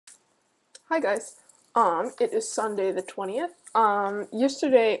Hi guys. It is Sunday the 20th.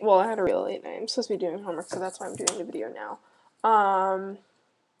 Yesterday, well, I had a real late night. I'm supposed to be doing homework, so that's why I'm doing the video now.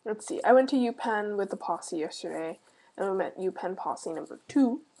 Let's see. I went to UPenn with the Posse yesterday, and we met UPenn Posse number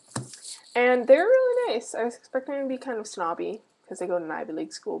 2, and they're really nice. I was expecting them to be kind of snobby, because they go to an Ivy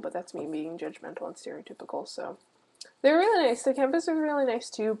League school, but that's me being judgmental and stereotypical, so. They're really nice. The campus is really nice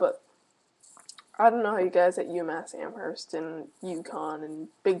too, but I don't know how you guys at UMass Amherst and UConn and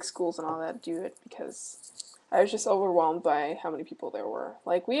big schools and all that do it, because I was just overwhelmed by how many people there were.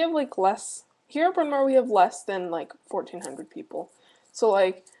 Like, we have like less here at Bryn Mawr, we have less than like 1,400 people. So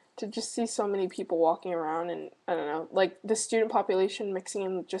like to just see so many people walking around, and I don't know, like the student population mixing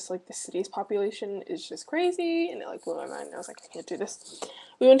in with just like the city's population is just crazy, and it like blew my mind. I was like, I can't do this.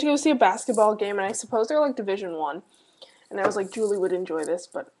 We went to go see a basketball game, and I suppose they're like Division 1, and I was like, Julie would enjoy this,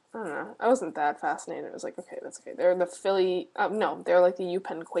 but I don't know. I wasn't that fascinated. It was like, okay, that's okay. They're the Philly, no, they're like the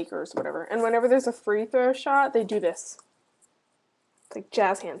UPenn Quakers, whatever. And whenever there's a free throw shot, they do this. It's like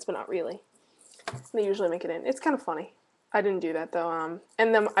jazz hands, but not really. And they usually make it in. It's kind of funny. I didn't do that though.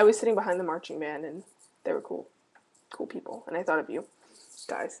 And then I was sitting behind the marching band, and they were cool people. And I thought of you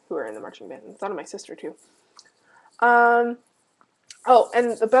guys who were in the marching band, and I thought of my sister too. Oh,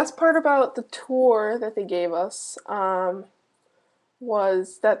 and the best part about the tour that they gave us,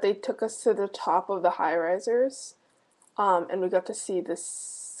 was that they took us to the top of the high-risers, and we got to see the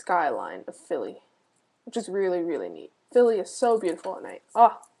skyline of Philly, which is really, really neat. Philly is so beautiful at night.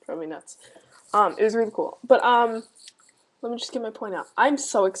 Oh, drove me nuts. It was really cool. But, let me just get my point out. I'm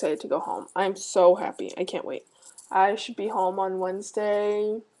so excited to go home. I'm so happy. I can't wait. I should be home on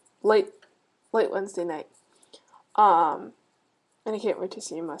Wednesday, late Wednesday night. And I can't wait to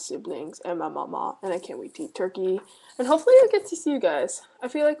see my siblings and my mama, and I can't wait to eat turkey. And hopefully I get to see you guys. I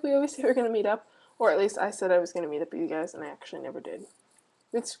feel like we always say we're going to meet up, or at least I said I was going to meet up with you guys, and I actually never did.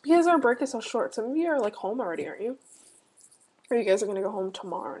 It's because our break is so short. Some of you are like home already, aren't you? Or you guys are going to go home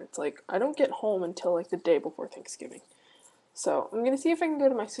tomorrow, and it's like, I don't get home until like the day before Thanksgiving. So I'm going to see if I can go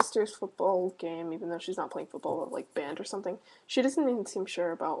to my sister's football game, even though she's not playing football, but like band or something. She doesn't even seem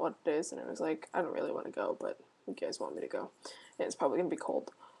sure about what it is, and I was like, I don't really want to go, but you guys want me to go. And it's probably going to be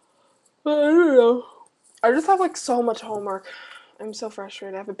cold. But I don't know. I just have like so much homework. I'm so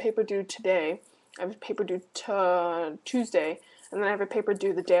frustrated. I have a paper due today. I have a paper due Tuesday, and then I have a paper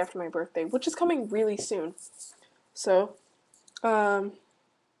due the day after my birthday, which is coming really soon. So, I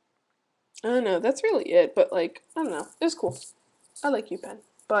don't know. That's really it. But like, I don't know. It was cool. I like UPenn,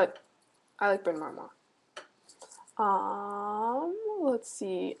 but I like Bryn Mawr more. Let's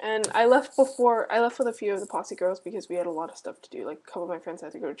see. And I left with a few of the Posse girls because we had a lot of stuff to do. Like, a couple of my friends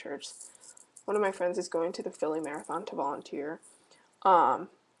had to go to church. One of my friends is going to the Philly Marathon to volunteer.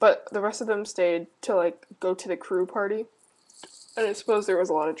 But the rest of them stayed to, like, go to the crew party. And I suppose there was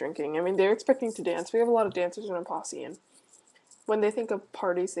a lot of drinking. I mean, they were expecting to dance. We have a lot of dancers in our posse, and when they think of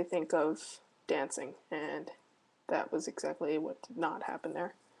parties, they think of dancing. And that was exactly what did not happen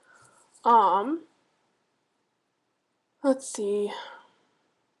there. Let's see.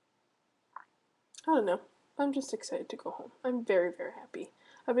 I don't know. I'm just excited to go home. I'm very, very happy.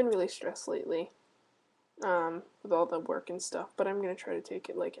 I've been really stressed lately, with all the work and stuff, but I'm going to try to take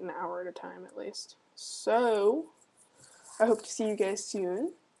it like an hour at a time at least. So, I hope to see you guys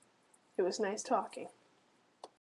soon. It was nice talking.